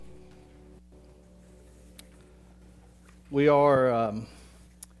We are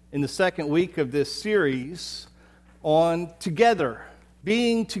in the second week of this series on together,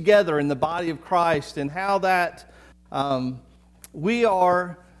 being together in the body of Christ, and how that we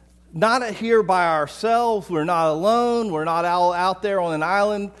are not here by ourselves. We're not alone. We're not all out there on an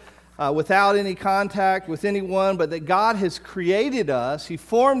island without any contact with anyone, but that God has created us. He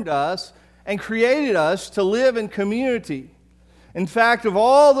formed us and created us to live in community. In fact, of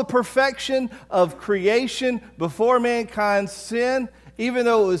all the perfection of creation before mankind's sin, even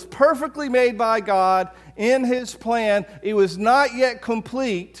though it was perfectly made by God in His plan, it was not yet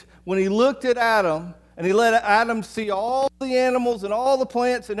complete when He looked at Adam and He let Adam see all the animals and all the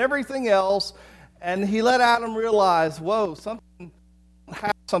plants and everything else, and He let Adam realize, whoa,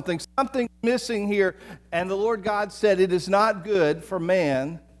 something's missing here. And the Lord God said, it is not good for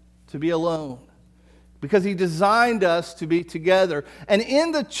man to be alone, because He designed us to be together. And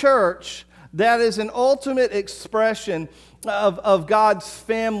in the church, that is an ultimate expression of God's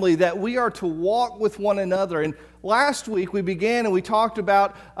family, that we are to walk with one another. And last week we began and we talked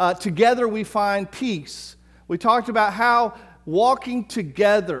about together we find peace. We talked about how walking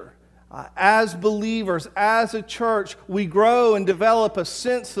together as believers, as a church, we grow and develop a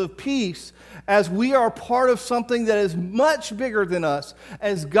sense of peace as we are part of something that is much bigger than us,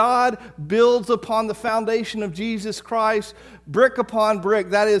 as God builds upon the foundation of Jesus Christ, brick upon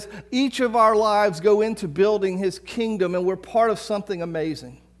brick. That is, each of our lives go into building His kingdom, and we're part of something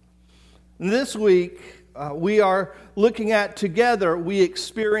amazing. And this week, we are looking at together we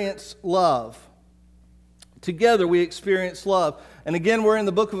experience love. Together we experience love. And again, we're in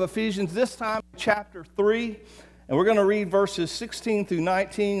the book of Ephesians, this time chapter 3. And we're going to read verses 16 through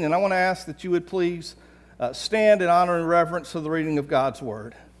 19, and I want to ask that you would please stand in honor and reverence of the reading of God's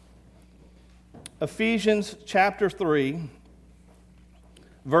Word. Ephesians chapter 3,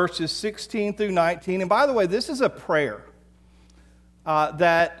 verses 16 through 19. And by the way, this is a prayer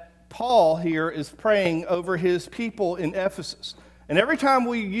that Paul here is praying over his people in Ephesus. And every time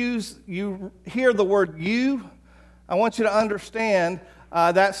you hear the word you, I want you to understand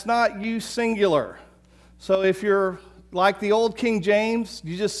that's not you singular. So if you're like the old King James,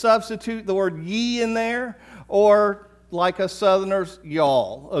 you just substitute the word ye in there, or like us Southerners,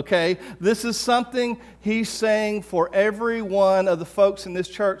 y'all, okay? This is something he's saying for every one of the folks in this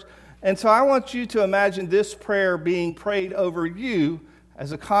church. And so I want you to imagine this prayer being prayed over you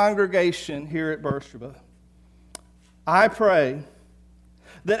as a congregation here at Beersheba. I pray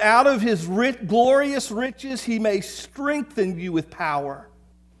that out of His glorious riches He may strengthen you with power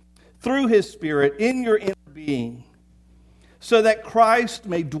through His Spirit in your inner being, so that Christ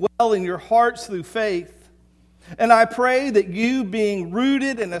may dwell in your hearts through faith. And I pray that you, being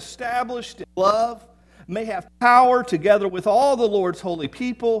rooted and established in love, may have power together with all the Lord's holy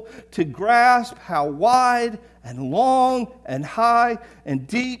people to grasp how wide and long and high and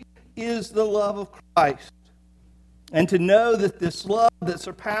deep is the love of Christ, and to know that this love that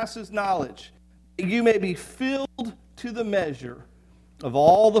surpasses knowledge, that you may be filled to the measure of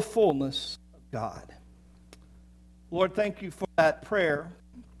all the fullness of God. Lord, thank you for that prayer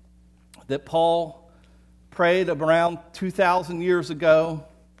that Paul prayed around 2,000 years ago,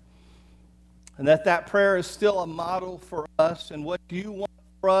 and that prayer is still a model for us and what you want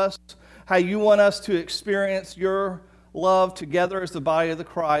for us, how you want us to experience your love together as the body of the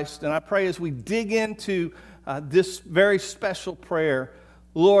Christ. And I pray as we dig into this very special prayer,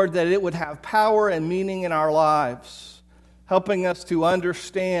 Lord, that it would have power and meaning in our lives, helping us to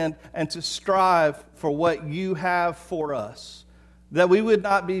understand and to strive for what you have for us, that we would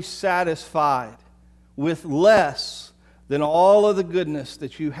not be satisfied with less than all of the goodness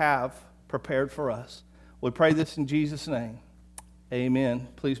that you have prepared for us. We pray this in Jesus' name. Amen.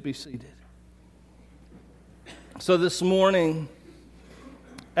 Please be seated. So this morning,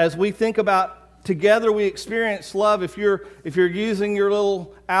 as we think about together we experience love, if you're using your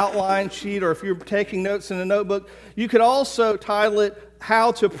little outline sheet or if you're taking notes in a notebook, you could also title it,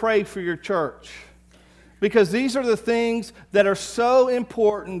 How to Pray for Your Church. Because these are the things that are so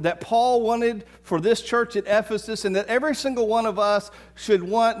important that Paul wanted for this church at Ephesus, and that every single one of us should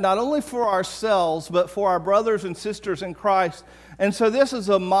want not only for ourselves, but for our brothers and sisters in Christ. And so this is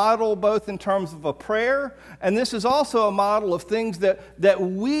a model both in terms of a prayer, and this is also a model of things that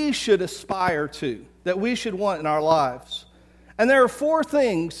we should aspire to, that we should want in our lives. And there are four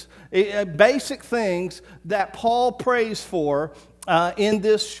things, basic things, that Paul prays for in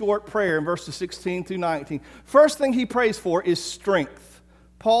this short prayer in verses 16 through 19. First thing he prays for is strength.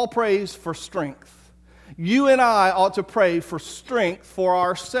 Paul prays for strength. You and I ought to pray for strength for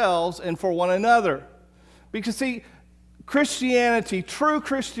ourselves and for one another. Because see, Christianity, true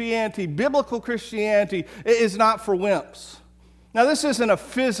Christianity, biblical Christianity, is not for wimps. Now, this isn't a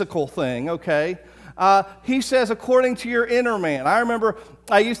physical thing, okay? He says, according to your inner man. I remember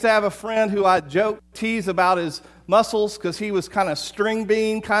I used to have a friend who I tease about his muscles because he was kind of string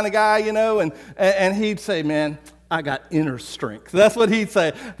bean kind of guy, and he'd say, man, I got inner strength. That's what he'd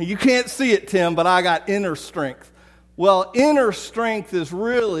say. You can't see it, Tim, but I got inner strength. Well, inner strength is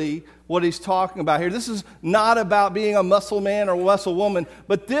really what he's talking about here. This is not about being a muscle man or muscle woman,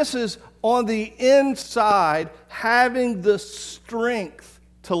 but this is on the inside, having the strength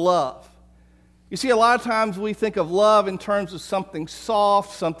to love. You see, a lot of times we think of love in terms of something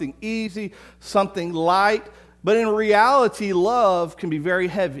soft, something easy, something light, but in reality, love can be very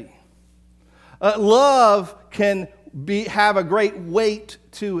heavy. Love can have a great weight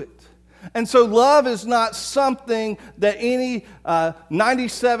to it. And so love is not something that any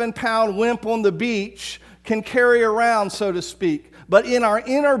 97-pound wimp on the beach can carry around, so to speak. But in our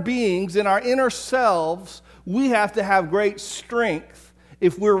inner beings, in our inner selves, we have to have great strength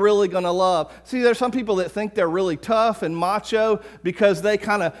if we're really going to love. See, there's some people that think they're really tough and macho because they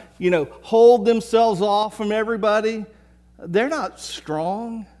kind of, hold themselves off from everybody. They're not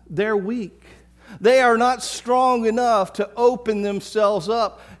strong. They're weak. They are not strong enough to open themselves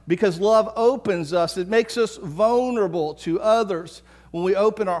up because love opens us. It makes us vulnerable to others when we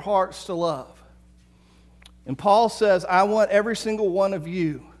open our hearts to love. And Paul says, I want every single one of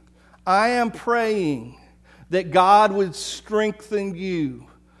you. I am praying that God would strengthen you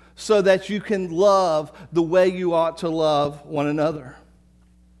so that you can love the way you ought to love one another.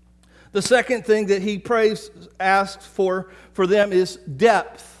 The second thing that he asks for them is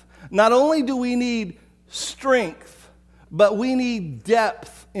depth. Not only do we need strength, but we need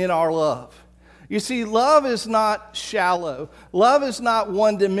depth in our love. You see, love is not shallow. Love is not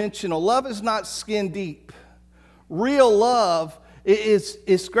one-dimensional. Love is not skin deep. Real love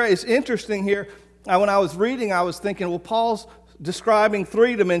is great. It's interesting here. When I was reading, I was thinking, well, Paul's describing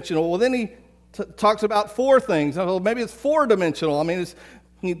three-dimensional. Well, then he talks about four things. Well, maybe it's four-dimensional. I mean,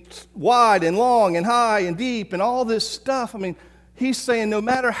 it's wide and long and high and deep and all this stuff. I mean, he's saying no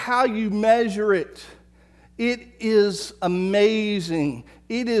matter how you measure it, it is amazing.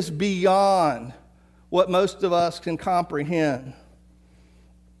 It is beyond what most of us can comprehend.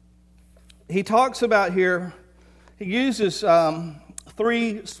 He talks about here, he uses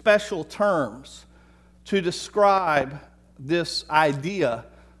three special terms to describe this idea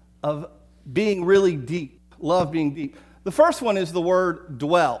of being really deep, love being deep. The first one is the word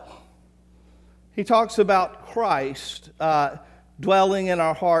dwell. He talks about Christ dwelling in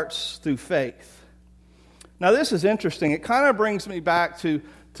our hearts through faith. Now, this is interesting. It kind of brings me back to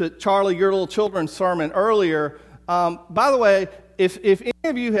Charlie, your little children's sermon earlier. By the way, if any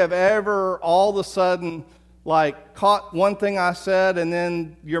of you have ever all of a sudden caught one thing I said and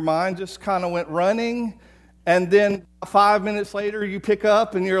then your mind just kind of went running, and then 5 minutes later you pick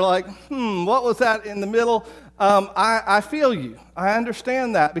up and you're like, what was that in the middle? I feel you. I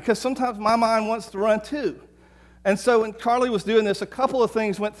understand that because sometimes my mind wants to run too. And so when Charlie was doing this, a couple of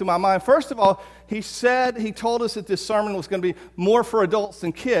things went through my mind. First of all, he told us that this sermon was going to be more for adults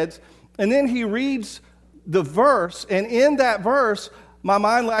than kids. And then he reads the verse, and in that verse, my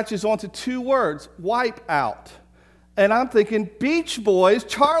mind latches onto two words, wipe out. And I'm thinking, Beach Boys,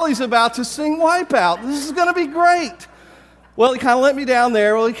 Charlie's about to sing Wipe Out. This is going to be great. Well, he kind of let me down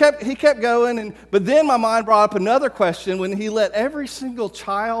there. Well, he kept going, but then my mind brought up another question when he let every single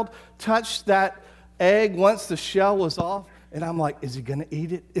child touch that egg once the shell was off. And I'm like, is he going to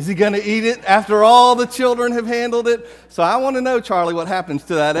eat it? Is he going to eat it after all the children have handled it? So I want to know, Charlie, what happens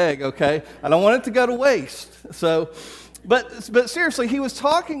to that egg, okay? I don't want it to go to waste. So, but seriously, he was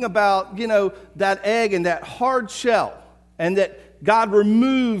talking about, that egg and that hard shell, and that God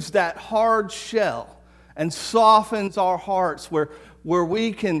removes that hard shell and softens our hearts where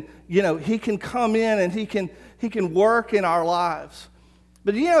we can, he can come in and he can work in our lives.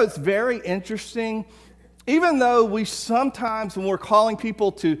 But it's very interesting. Even though we sometimes, when we're calling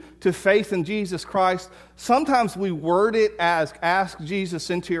people to faith in Jesus Christ, sometimes we word it as ask Jesus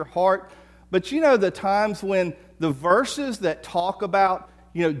into your heart. But the times when the verses that talk about,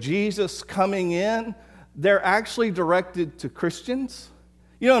 Jesus coming in, they're actually directed to Christians.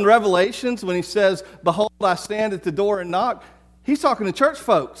 In Revelations, when he says, behold, I stand at the door and knock, he's talking to church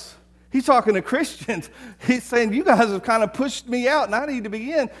folks. He's talking to Christians. He's saying, you guys have kind of pushed me out and I need to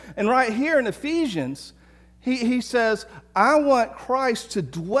be in. And right here in Ephesians, he says, I want Christ to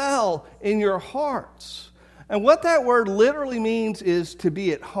dwell in your hearts. And what that word literally means is to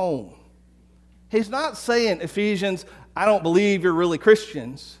be at home. He's not saying, Ephesians, I don't believe you're really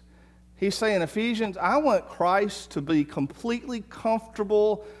Christians. He's saying, Ephesians, I want Christ to be completely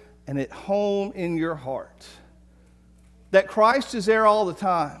comfortable and at home in your heart. That Christ is there all the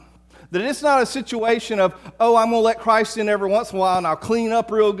time. That it's not a situation of, oh, I'm going to let Christ in every once in a while and I'll clean up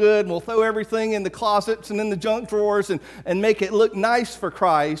real good and we'll throw everything in the closets and in the junk drawers and make it look nice for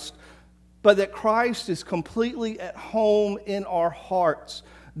Christ. But that Christ is completely at home in our hearts.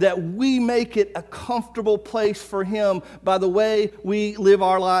 That we make it a comfortable place for Him by the way we live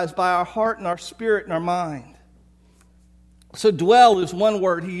our lives, by our heart and our spirit and our mind. So dwell is one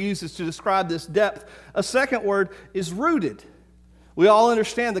word he uses to describe this depth. A second word is rooted. We all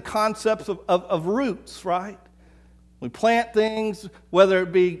understand the concepts of roots, right? We plant things, whether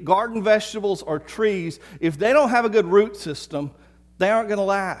it be garden vegetables or trees. If they don't have a good root system, they aren't going to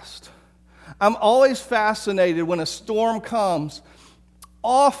last. I'm always fascinated when a storm comes.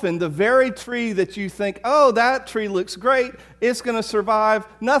 Often the very tree that you think, oh, that tree looks great, it's going to survive,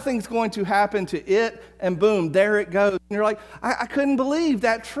 nothing's going to happen to it, and boom, there it goes. And you're like, I couldn't believe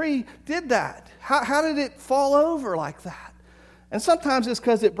that tree did that. How did it fall over like that? And sometimes it's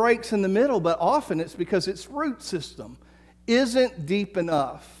because it breaks in the middle, but often it's because its root system isn't deep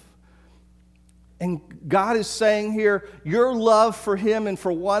enough. And God is saying here, your love for Him and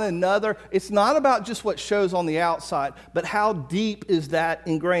for one another, it's not about just what shows on the outside, but how deep is that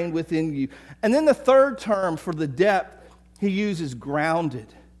ingrained within you. And then the third term for the depth, he uses grounded.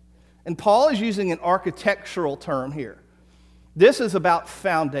 And Paul is using an architectural term here. This is about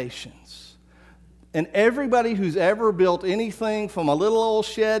foundations. And everybody who's ever built anything from a little old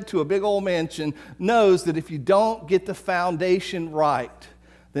shed to a big old mansion knows that if you don't get the foundation right,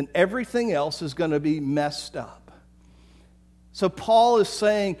 then everything else is going to be messed up. So Paul is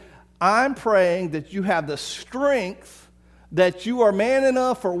saying, I'm praying that you have the strength, that you are man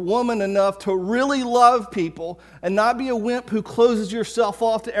enough or woman enough to really love people and not be a wimp who closes yourself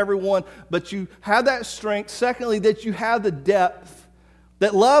off to everyone, but you have that strength. Secondly, that you have the depth.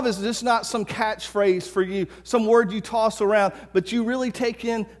 That love is just not some catchphrase for you, some word you toss around, but you really take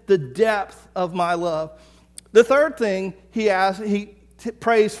in the depth of my love. The third thing he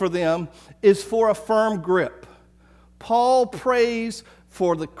prays for them is for a firm grip. Paul prays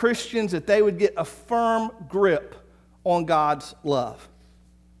for the Christians that they would get a firm grip on God's love.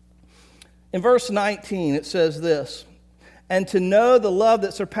 In verse 19, it says this, and to know the love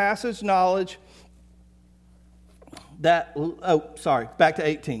that surpasses knowledge, back to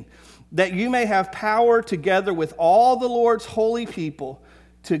 18, that you may have power together with all the Lord's holy people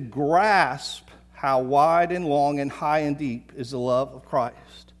to grasp how wide and long and high and deep is the love of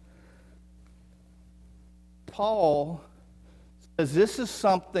Christ. Paul says this is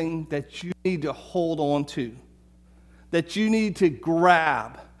something that you need to hold on to, that you need to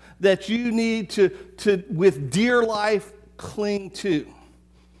grab, that you need to with dear life, cling to.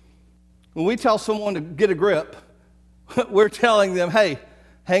 When we tell someone to get a grip, we're telling them, hey,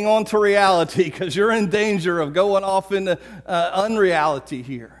 hang on to reality because you're in danger of going off into unreality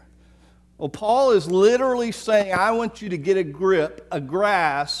here. Well, Paul is literally saying, I want you to get a grip, a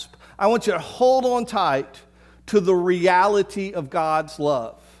grasp. I want you to hold on tight to the reality of God's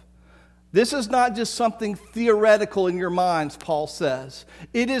love. This is not just something theoretical in your minds, Paul says.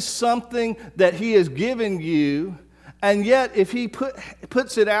 It is something that he has given you. And yet, if he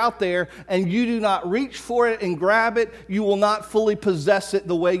puts it out there and you do not reach for it and grab it, you will not fully possess it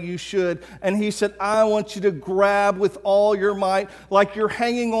the way you should. And he said, I want you to grab with all your might like you're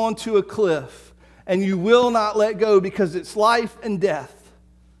hanging on to a cliff. And you will not let go because it's life and death.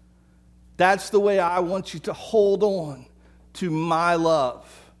 That's the way I want you to hold on to my love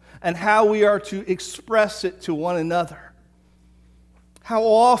and how we are to express it to one another. How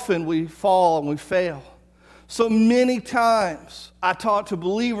often we fall and we fail. So many times I talk to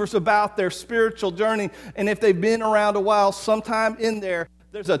believers about their spiritual journey, and if they've been around a while, sometime in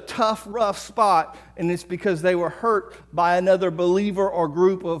there's a tough, rough spot, and it's because they were hurt by another believer or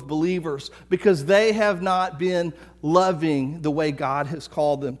group of believers because they have not been loving the way God has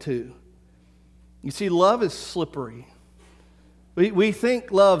called them to. You see, love is slippery. We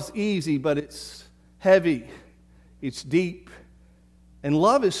think love's easy, but it's heavy, it's deep, and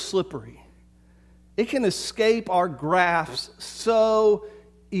love is slippery. It can escape our grasp so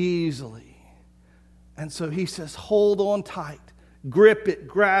easily. And so he says, hold on tight. Grip it,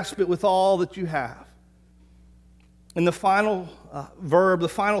 grasp it with all that you have. And the final verb, the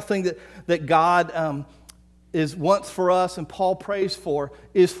final thing that God wants for us and Paul prays for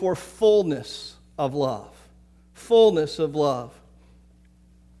is for fullness of love. Fullness of love.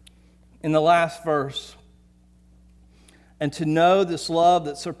 In the last verse, and to know this love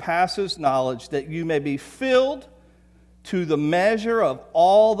that surpasses knowledge, that you may be filled to the measure of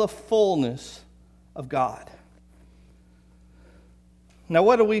all the fullness of God. Now,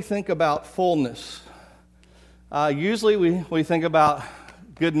 what do we think about fullness? Usually we think about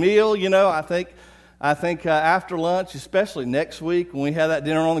good meal. I think after lunch, especially next week when we have that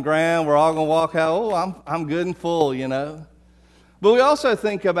dinner on the ground, we're all going to walk out, oh, I'm good and full, But we also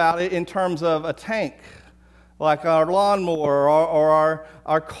think about it in terms of a tank, like our lawnmower or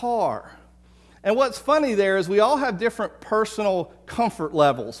our car. And what's funny there is we all have different personal comfort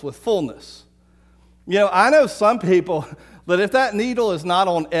levels with fullness. I know some people that if that needle is not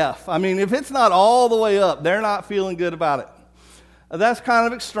on F, if it's not all the way up, they're not feeling good about it. That's kind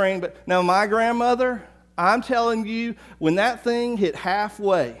of extreme. But now my grandmother, I'm telling you, when that thing hit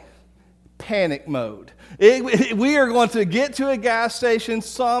halfway, panic mode. We are going to get to a gas station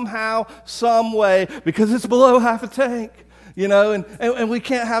somehow, some way, because it's below half a tank, and we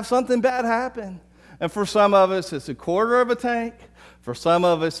can't have something bad happen. And for some of us, it's a quarter of a tank. For some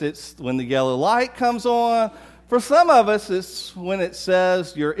of us, it's when the yellow light comes on. For some of us, it's when it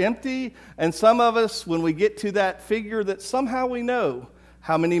says you're empty. And some of us, when we get to that figure that somehow we know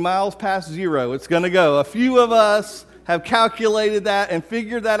how many miles past zero it's going to go. A few of us have calculated that and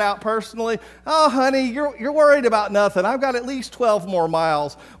figured that out personally. Oh, honey, you're worried about nothing. I've got at least 12 more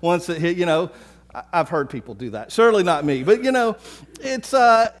miles once it hit, I've heard people do that. Certainly not me. But, it's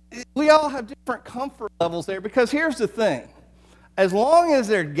we all have different comfort levels there, because here's the thing. As long as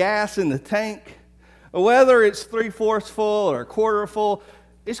there's gas in the tank, or whether it's 3/4 full or a quarter full,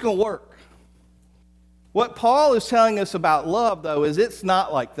 it's going to work. What Paul is telling us about love, though, is it's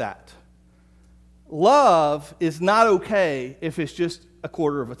not like that. Love is not okay if it's just a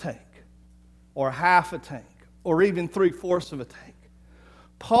quarter of a tank, or half a tank, or even 3/4 of a tank.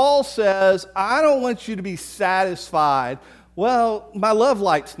 Paul says, I don't want you to be satisfied. Well, my love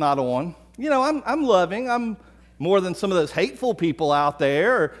light's not on. I'm loving. I'm more than some of those hateful people out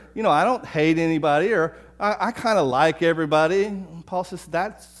there. Or, I don't hate anybody, or I kind of like everybody. And Paul says,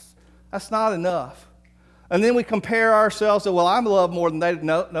 that's not enough. And then we compare ourselves to, well, I'm loved more than they.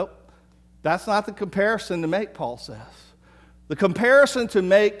 Nope. That's not the comparison to make, Paul says. The comparison to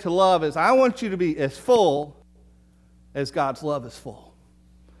make to love is, I want you to be as full as God's love is full.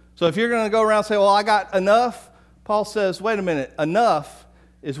 So if you're going to go around and say, well, I got enough, Paul says, wait a minute, enough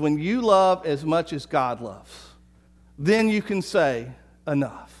is when you love as much as God loves. Then you can say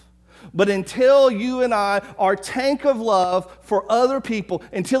enough. But until you and I, our tank of love for other people,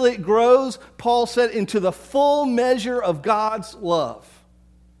 until it grows, Paul said, into the full measure of God's love,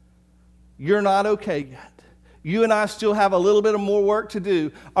 you're not okay yet. You and I still have a little bit of more work to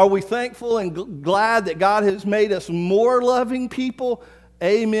do. Are we thankful and glad that God has made us more loving people?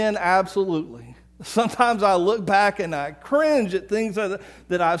 Amen, absolutely. Sometimes I look back and I cringe at things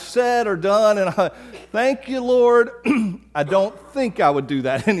that I've said or done, and I thank you, Lord. I don't think I would do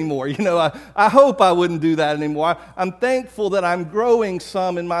that anymore. I hope I wouldn't do that anymore. I'm thankful that I'm growing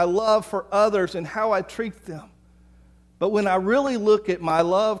some in my love for others and how I treat them. But when I really look at my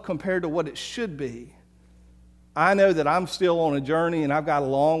love compared to what it should be, I know that I'm still on a journey and I've got a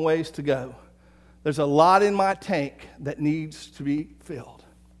long ways to go. There's a lot in my tank that needs to be filled.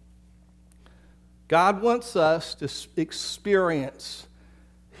 God wants us to experience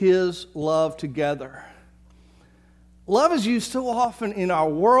His love together. Love is used so often in our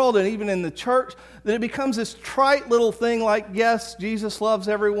world and even in the church that it becomes this trite little thing like, yes, Jesus loves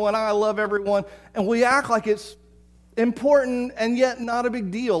everyone, I love everyone, and we act like it's important and yet not a big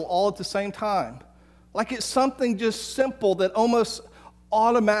deal all at the same time. Like it's something just simple that almost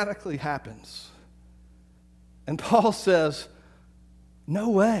automatically happens. And Paul says, no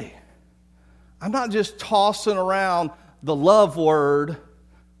way. I'm not just tossing around the love word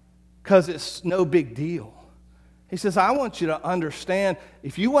because it's no big deal. He says, I want you to understand,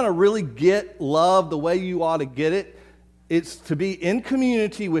 if you want to really get love the way you ought to get it, it's to be in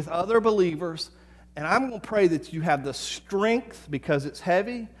community with other believers. And I'm going to pray that you have the strength because it's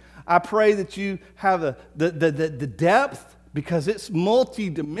heavy. I pray that you have the depth because it's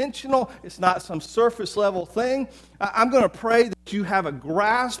multidimensional. It's not some surface level thing. I'm going to pray that you have a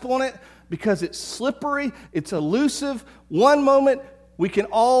grasp on it because it's slippery, it's elusive. One moment, we can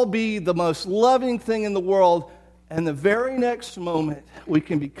all be the most loving thing in the world, and the very next moment, we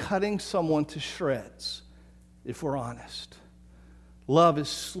can be cutting someone to shreds, if we're honest. Love is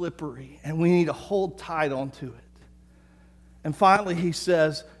slippery, and we need to hold tight onto it. And finally, he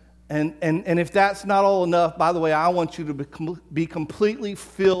says, and if that's not all enough, by the way, I want you to be completely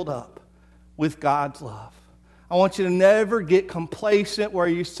filled up with God's love. I want you to never get complacent where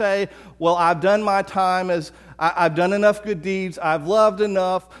you say, well, I've done my time, I've done enough good deeds, I've loved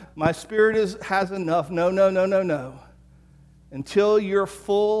enough, my spirit has enough. No. until you're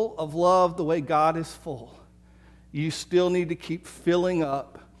full of love the way God is full, you still need to keep filling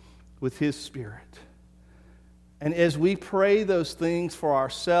up with His Spirit. And as we pray those things for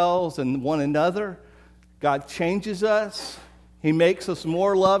ourselves and one another, God changes us. He makes us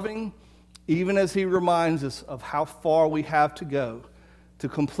more loving, even as He reminds us of how far we have to go to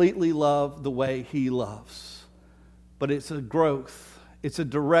completely love the way He loves. But it's a growth. It's a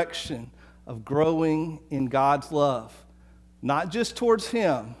direction of growing in God's love, not just towards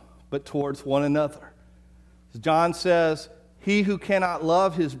Him, but towards one another. As John says, he who cannot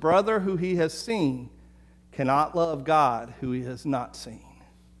love his brother who he has seen cannot love God who he has not seen.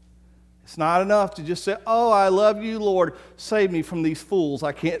 It's not enough to just say, oh, I love you, Lord. Save me from these fools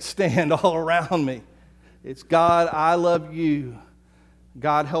I can't stand all around me. It's, God, I love you.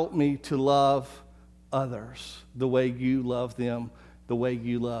 God, help me to love others the way you love them, the way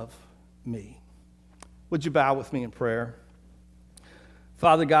you love me. Would you bow with me in prayer?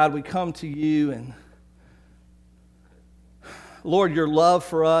 Father God, we come to you, and Lord, your love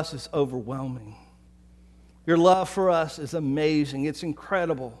for us is overwhelming. Your love for us is amazing. It's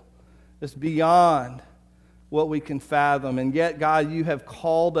incredible. It's beyond what we can fathom. And yet, God, you have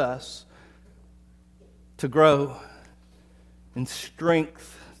called us to grow in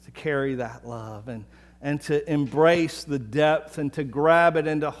strength to carry that love and to embrace the depth and to grab it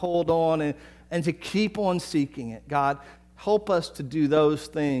and to hold on and to keep on seeking it. God, help us to do those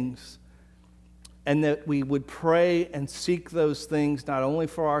things, and that we would pray and seek those things not only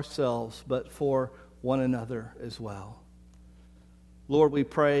for ourselves, but for one another as well. Lord, we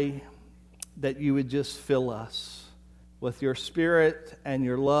pray that you would just fill us with your Spirit and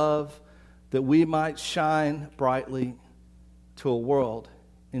your love, that we might shine brightly to a world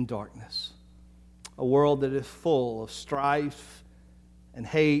in darkness, a world that is full of strife and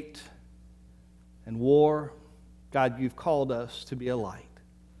hate and war. God, you've called us to be a light.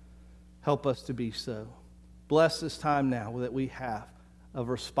 Help us to be so. Bless this time now that we have of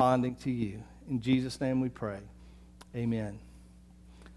responding to you. In Jesus' name we pray. Amen.